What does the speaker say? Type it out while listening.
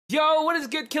Yo, what is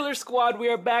good, Killer Squad? We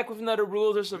are back with another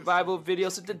Rules of Survival video.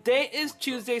 So today is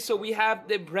Tuesday, so we have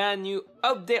the brand new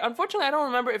update. Unfortunately, I don't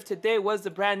remember if today was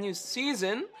the brand new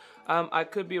season. I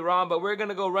could be wrong, but we're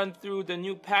gonna go run through the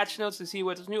new patch notes to see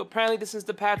what's new. Apparently, this is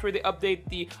the patch where they update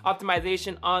the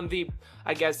optimization on the,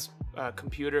 I guess,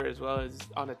 computer as well as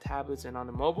on the tablets and on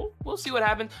the mobile. We'll see what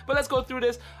happens, but let's go through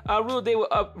this.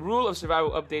 Rule of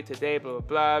Survival update today, blah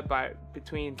blah blah,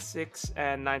 between 6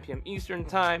 and 9 p.m. Eastern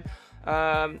time.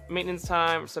 Maintenance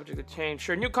time subject to change.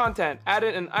 Sure. New content: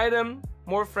 added an item,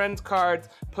 more friends cards.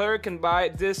 Player can buy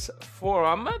this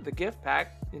from the gift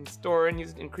pack in store and use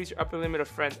it to increase your upper limit of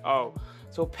friends. Oh,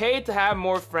 so pay to have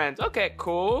more friends. Okay,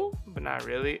 cool, but not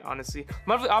really, honestly.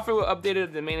 Monthly offer will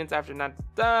update the maintenance after not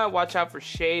done. Watch out for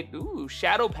shade. Ooh,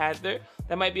 Shadow Panther.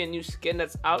 That might be a new skin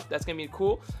that's out. That's gonna be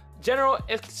cool. General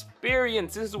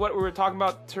experience. This is what we were talking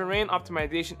about. Terrain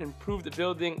optimization. Improve the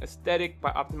building aesthetic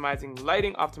by optimizing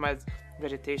lighting. Optimize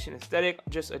vegetation aesthetic.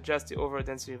 Just adjust the overall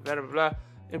density. Blah blah blah.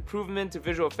 Improvement to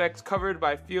visual effects covered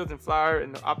by fields and flower,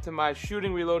 and optimize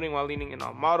shooting, reloading while leaning in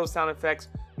on model sound effects.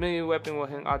 Melee weapon will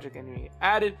hit an object enemy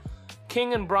added.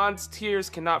 King and bronze tiers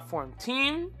cannot form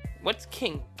team. What's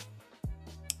king?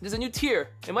 There's a new tier.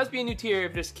 It must be a new tier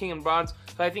if there's king and bronze.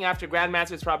 So I think after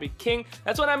grandmaster it's probably king.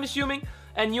 That's what I'm assuming.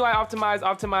 And UI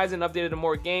optimized and updated to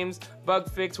more games. Bug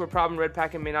fix where problem red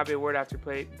packet may not be a word after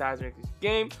play dies or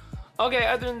game. Okay,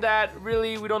 other than that,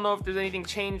 really, we don't know if there's anything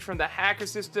changed from the hacker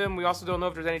system. We also don't know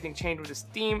if there's anything changed with the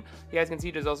Steam. You guys can see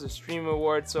there's also stream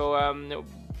rewards. So,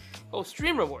 oh,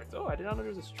 stream rewards. Oh, I did not know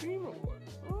there was a stream reward.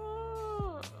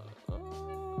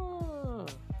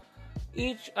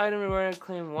 Each item reward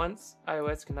claimed once.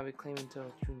 iOS cannot be claimed until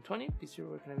June 20. PC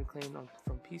reward cannot be claimed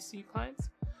from PC clients.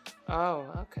 Oh,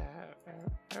 okay.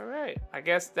 All right. I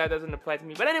guess that doesn't apply to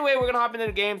me. But anyway, we're gonna hop into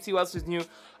the game, see what else is new.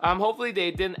 Hopefully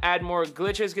they didn't add more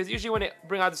glitches, because usually when they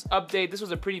bring out this update, this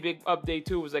was a pretty big update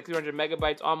too. It was like 300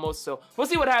 megabytes almost. So we'll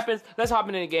see what happens. Let's hop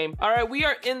into the game. All right, we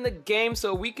are in the game,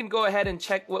 so we can go ahead and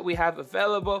check what we have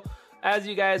available. As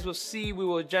you guys will see, we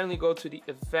will generally go to the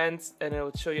events and it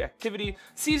will show you activity.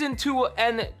 Season 2 will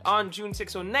end on June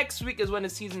 6th. So next week is when the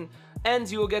season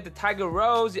ends. You will get the Tiger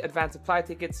Rose, the advanced supply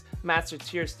tickets, master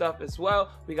tier stuff as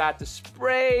well. We got the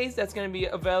sprays that's gonna be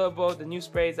available. The new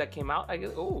sprays that came out. I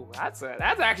guess. Oh, that's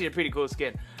actually a pretty cool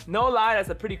skin. No lie, that's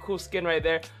a pretty cool skin right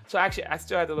there. So actually, I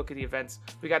still have to look at the events.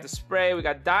 We got the spray. We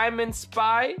got Diamond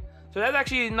Spy. So that's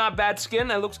actually not bad skin.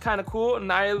 That looks kind of cool.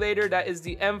 Annihilator, that is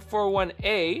the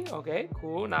M41A. Okay,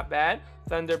 cool, not bad.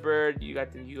 Thunderbird, you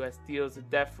got the US deals, the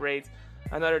death rates.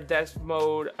 Another death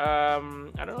mode. I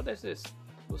don't know what this is.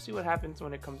 We'll see what happens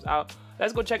when it comes out.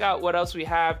 Let's go check out what else we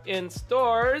have in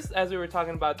stores. As we were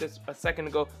talking about this a second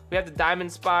ago, we have the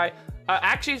Diamond Spy.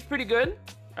 Actually, it's pretty good.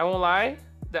 I won't lie.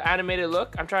 The animated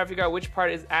look. I'm trying to figure out which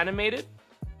part is animated.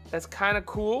 That's kind of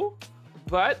cool,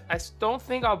 but I don't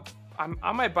think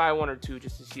I might buy one or two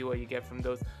just to see what you get from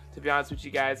those, to be honest with you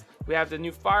guys. We have the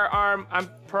new firearm. I'm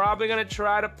probably gonna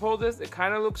try to pull this. It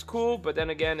kind of looks cool, but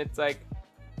then again, it's like,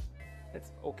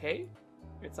 it's okay.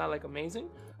 It's not like amazing,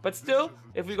 but still,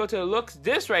 if we go to the looks,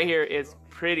 this right here is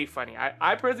pretty funny.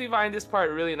 I personally find this part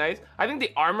really nice. I think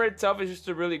the armor itself is just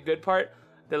a really good part.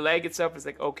 The leg itself is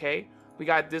like okay. We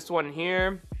got this one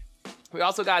here. We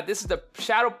also got, this is the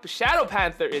Shadow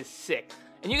Panther is sick.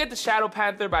 And you get the Shadow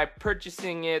Panther by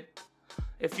purchasing it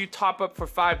if you top up for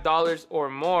 $5 or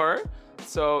more.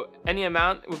 So any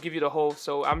amount will give you the whole.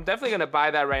 So I'm definitely gonna buy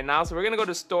that right now. So we're gonna go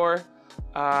to store.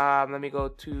 Let me go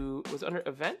to, was it under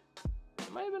event?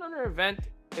 It might have been under event.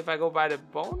 If I go buy the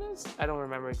bonus, I don't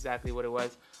remember exactly what it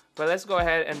was. But let's go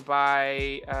ahead and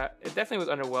buy, it definitely was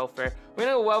under welfare. We're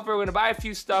gonna go welfare, we're gonna buy a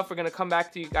few stuff. We're gonna come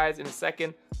back to you guys in a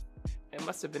second. It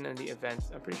must have been in the event.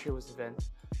 I'm pretty sure it was event.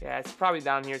 Yeah, it's probably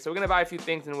down here. So we're gonna buy a few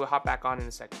things and we'll hop back on in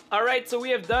a second. All right, so we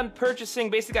have done purchasing.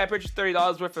 Basically, I purchased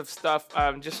 $30 worth of stuff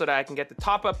just so that I can get the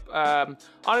top up.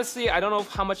 Honestly, I don't know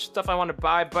how much stuff I want to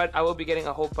buy, but I will be getting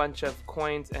a whole bunch of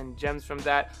coins and gems from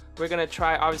that. We're gonna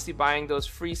try obviously buying those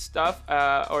free stuff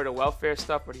or the welfare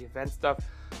stuff or the event stuff.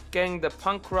 Getting the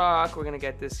punk rock, we're gonna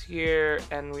get this here,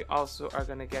 and we also are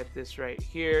gonna get this right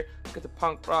here. Get the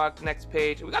punk rock. Next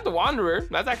page, we got the wanderer.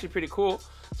 That's actually pretty cool.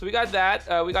 So we got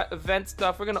that. We got event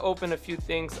stuff. We're gonna open a few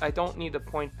things. I don't need the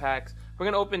point packs. We're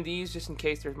gonna open these just in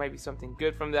case there might be something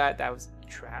good from that. That was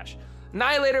trash.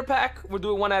 Annihilator pack. We'll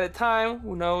do it one at a time.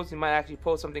 Who knows? We might actually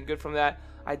pull something good from that.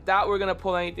 I doubt we're gonna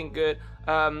pull anything good.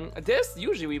 This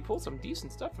usually we pull some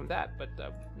decent stuff from that, but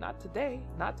not today.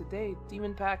 Not today.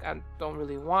 Demon pack. I don't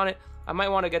really want it. I might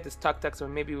want to get this tuk-tuk, so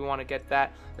maybe we want to get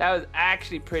that. That was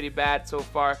actually pretty bad so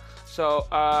far. So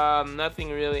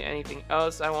nothing really. Anything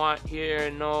else I want here?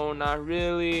 No, not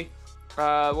really.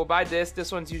 We'll buy this.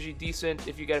 This one's usually decent.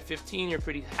 If you get a 15, you're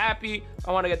pretty happy.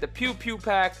 I want to get the Pew Pew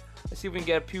pack. Let's see if we can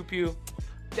get a Pew Pew.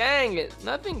 Dang it,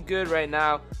 nothing good right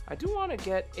now. I do want to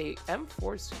get a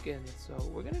M4 skin, so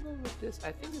we're gonna go with this.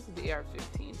 I think this is the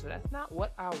AR-15, so that's not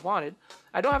what I wanted.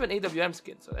 I don't have an AWM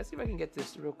skin, so let's see if I can get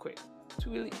this real quick.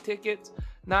 2 elite tickets,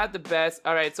 not the best.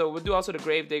 All right, so we'll do also the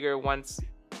Gravedigger once.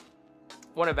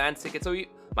 1 advanced ticket. So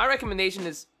my recommendation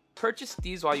is purchase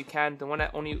these while you can. The one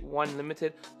that only 1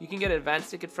 limited, you can get an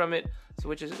advanced ticket from it, so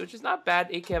which is not bad.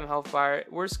 8km Hellfire.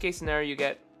 Worst case scenario, you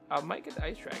get I might get the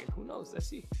Ice Dragon. Who knows? Let's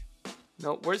see.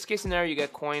 No, worst case scenario, you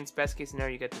get coins. Best case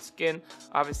scenario, you get the skin.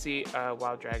 Obviously,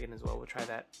 Wild Dragon as well. We'll try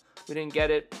that. We didn't get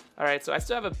it. All right, so I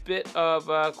still have a bit of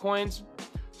coins.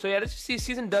 So yeah, let's just see.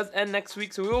 Season does end next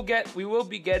week, so we will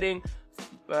be getting.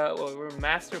 Well, we're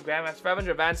Grandmaster,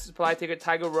 500 advanced supply ticket,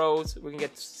 Tiger Rose. We can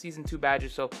get season 2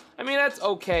 badges. So I mean that's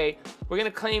okay. We're gonna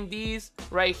claim these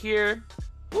right here.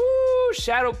 Woo!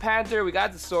 Shadow Panther. We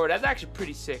got the sword. That's actually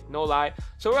pretty sick. No lie.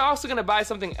 So we're also gonna buy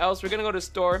something else. We're gonna go to the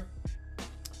store.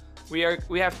 We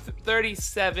have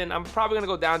 37. I'm probably gonna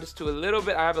go down just to a little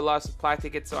bit. I have a lot of supply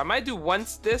tickets, so I might do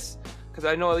once this because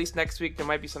I know at least next week there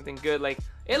might be something good. Like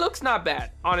it looks not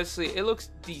bad, honestly. It looks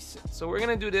decent. So we're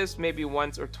gonna do this maybe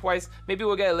once or twice. Maybe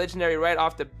we'll get a legendary right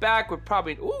off the back. We're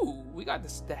probably we got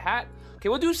the hat. Okay,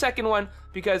 we'll do second one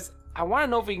because I want to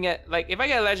know if we can get like if I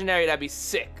get a legendary that'd be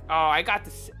sick. Oh, I got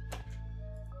the.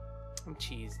 I'm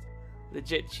cheesed,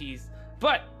 legit cheesed,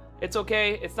 but. It's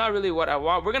okay. It's not really what I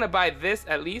want. We're gonna buy this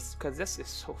at least because this is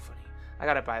so funny. I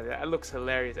gotta buy that. It looks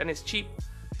hilarious and it's cheap,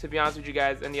 to be honest with you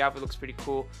guys. And the outfit looks pretty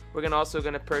cool. We're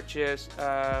gonna purchase.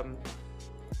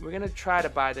 We're gonna try to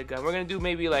buy the gun. We're gonna do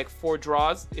maybe like 4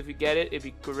 draws. If we get it, it'd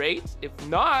be great. If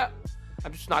not,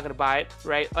 I'm just not gonna buy it.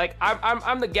 Right? Like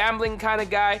I'm the gambling kind of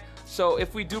guy. So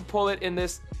if we do pull it in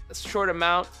this short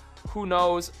amount, who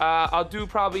knows? I'll do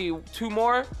probably 2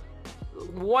 more.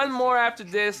 1 more after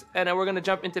this, and then we're gonna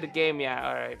jump into the game. Yeah,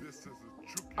 all right.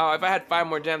 Oh, if I had 5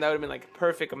 more gems, that would have been like a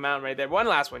perfect amount right there. One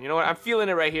last one. You know what? I'm feeling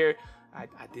it right here. I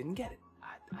didn't get it.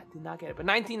 I did not get it. But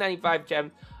 1995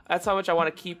 gems. That's how much I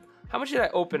want to keep. How much did I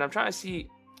open? I'm trying to see.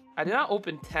 I did not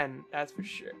open 10. That's for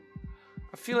sure.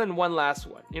 I'm feeling one last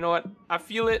one. You know what? I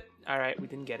feel it. All right, we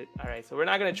didn't get it. All right, so we're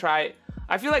not gonna try it.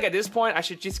 I feel like at this point I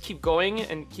should just keep going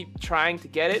and keep trying to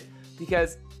get it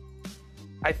because.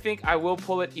 I think I will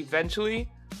pull it eventually.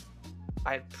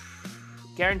 I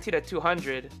guaranteed at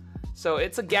 200. So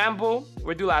it's a gamble.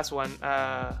 We'll do last one.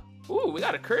 Ooh, we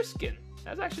got a curse skin.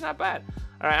 That's actually not bad.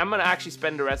 All right, I'm gonna actually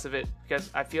spend the rest of it because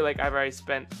I feel like I've already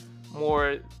spent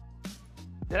more.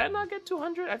 Did I not get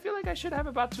 200? I feel like I should have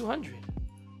about 200.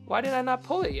 Why did I not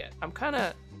pull it yet? I'm kind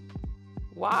of,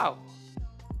 wow.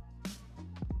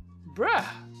 Bruh,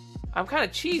 I'm kind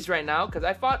of cheesed right now because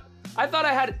I thought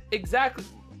I had exactly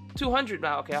 200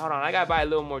 now. Okay, hold on. I gotta buy a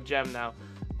little more gem now.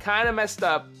 Kind of messed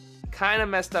up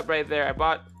right there. I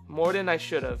bought more than I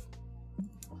should have.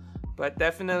 But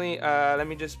definitely, let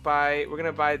me just buy. We're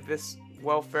gonna buy this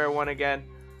welfare one again.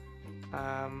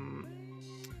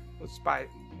 Let's buy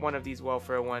one of these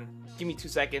welfare one. Give me 2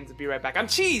 seconds to be right back. I'm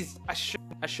cheesed. I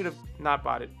should have not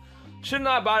bought it. Should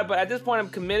not bought it, but at this point I'm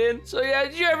committed. So yeah,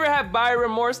 did you ever have buyer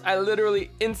remorse? I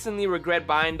literally instantly regret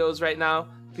buying those right now.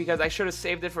 Because I should have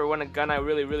saved it for when a gun I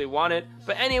really wanted.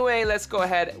 But anyway, let's go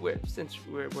ahead. Since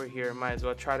we're here, might as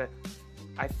well try to.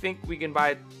 I think we can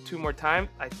buy 2 more times.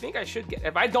 I think I should get.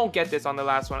 If I don't get this on the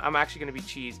last one, I'm actually gonna be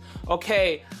cheesed.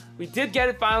 Okay, we did get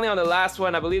it finally on the last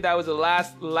one. I believe that was the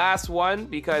last one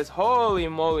because holy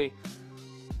moly,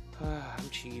 I'm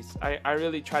cheesed. I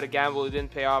really tried to gamble. It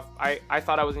didn't pay off. I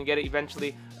thought I was gonna get it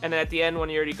eventually, and then at the end when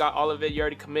you already got all of it, you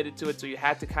already committed to it, so you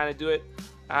had to kind of do it.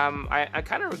 I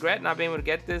kind of regret not being able to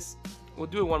get this. We'll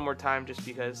do it one more time just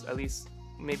because at least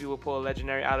maybe we'll pull a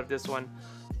legendary out of this one.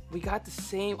 We got the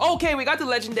same. Okay, we got the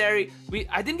legendary.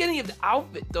 I didn't get any of the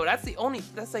outfit though. That's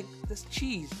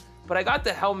cheese. But I got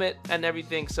the helmet and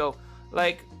everything. So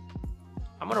like,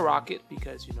 I'm gonna rock it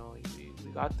because you know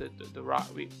we got the rock.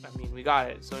 We got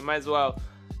it. So we might as well.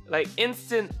 Like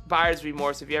instant buyer's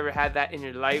remorse. If you ever had that in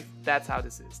your life, that's how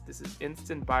this is. This is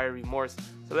instant buyer remorse.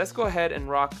 So let's go ahead and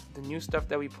rock the new stuff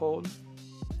that we pulled.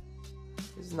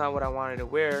 This is not what I wanted to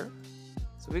wear.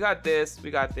 So we got this,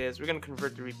 we got this. We're gonna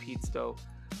convert the repeats though.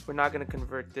 We're not gonna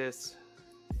convert this.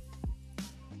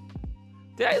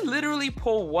 Did I literally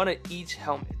pull one of each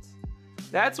helmet?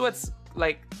 That's what's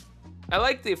like, I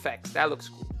like the effects, that looks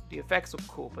cool. The effects look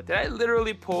cool, but did I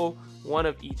literally pull one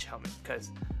of each helmet?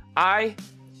 Because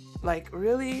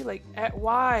really?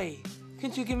 Why?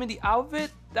 Couldn't you give me the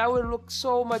outfit? That would look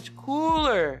so much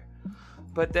cooler.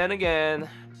 But then again,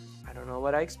 I don't know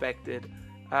what I expected.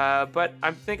 But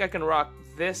I think I can rock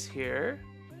this here.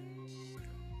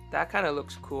 That kind of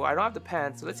looks cool. I don't have the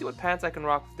pants, so let's see what pants I can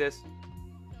rock with this.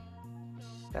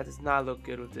 That does not look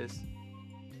good with this.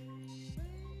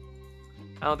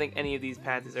 I don't think any of these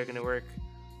pants are gonna work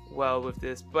well with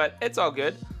this, but it's all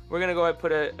good. We're gonna go ahead and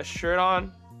put a shirt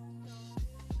on.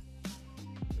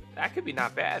 That could be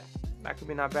not bad. That could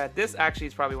be not bad. This actually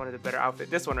is probably one of the better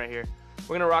outfits. This one right here.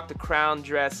 We're gonna rock the crown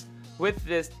dress with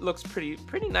this. Looks pretty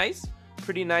nice.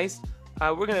 Pretty nice.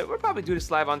 We'll probably do this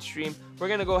live on stream. We're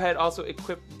gonna go ahead also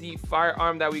equip the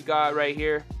firearm that we got right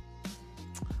here.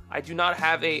 I do not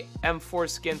have a M4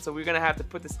 skin, so we're gonna have to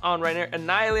put this on right here.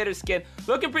 Annihilator skin,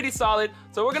 looking pretty solid.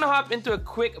 So we're gonna hop into a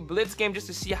quick blitz game just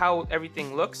to see how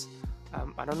everything looks.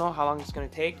 I don't know how long it's gonna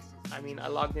take. I mean, I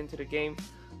logged into the game.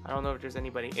 I don't know if there's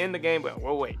anybody in the game, but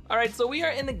we'll wait. All right, so we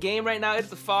are in the game right now. It's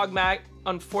the fog map,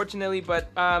 unfortunately, but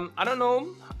I don't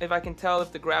know if I can tell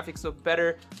if the graphics look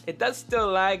better. It does still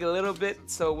lag a little bit,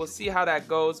 so we'll see how that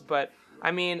goes. But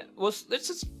I mean, let's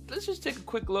just take a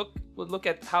quick look. We'll look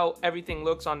at how everything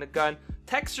looks on the gun.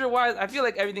 Texture-wise, I feel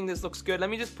like everything just looks good. Let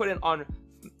me just put it on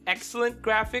excellent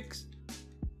graphics.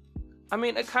 I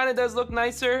mean, it kind of does look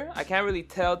nicer. I can't really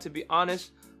tell, to be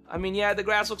honest. I mean, yeah, the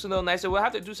grass looks a little nicer. We'll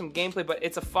have to do some gameplay, but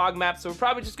it's a fog map, so we're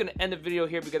probably just gonna end the video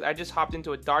here because I just hopped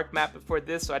into a dark map before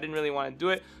this, so I didn't really want to do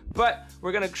it. But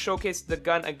we're gonna showcase the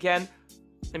gun again.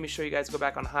 Let me show you guys. Go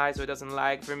back on high so it doesn't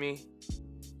lag for me.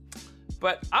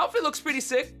 But outfit looks pretty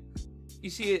sick. You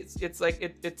see, it's like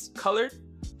it's colored.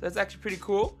 That's actually pretty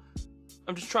cool.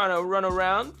 I'm just trying to run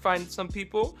around, find some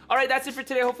people. All right, that's it for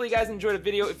today. Hopefully you guys enjoyed the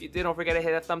video. If you did, don't forget to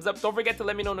hit that thumbs up. Don't forget to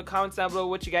let me know in the comments down below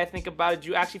what you guys think about it. Do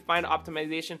you actually find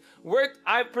optimization worked?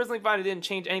 I personally find it didn't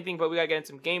change anything, but we gotta get into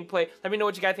some gameplay. Let me know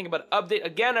what you guys think about the update.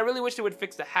 Again, I really wish they would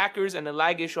fix the hackers and the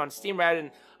lag issue on Steam rather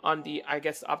than on the, I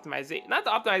guess, optimization. Not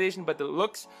the optimization, but the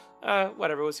looks.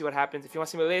 Whatever, we'll see what happens. If you want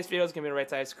to see my latest videos, give me the right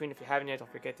side of the screen. If you haven't yet,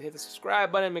 don't forget to hit the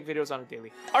subscribe button and make videos on a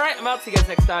daily. All right, I'm out. See you guys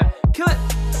next time. Kill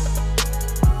it.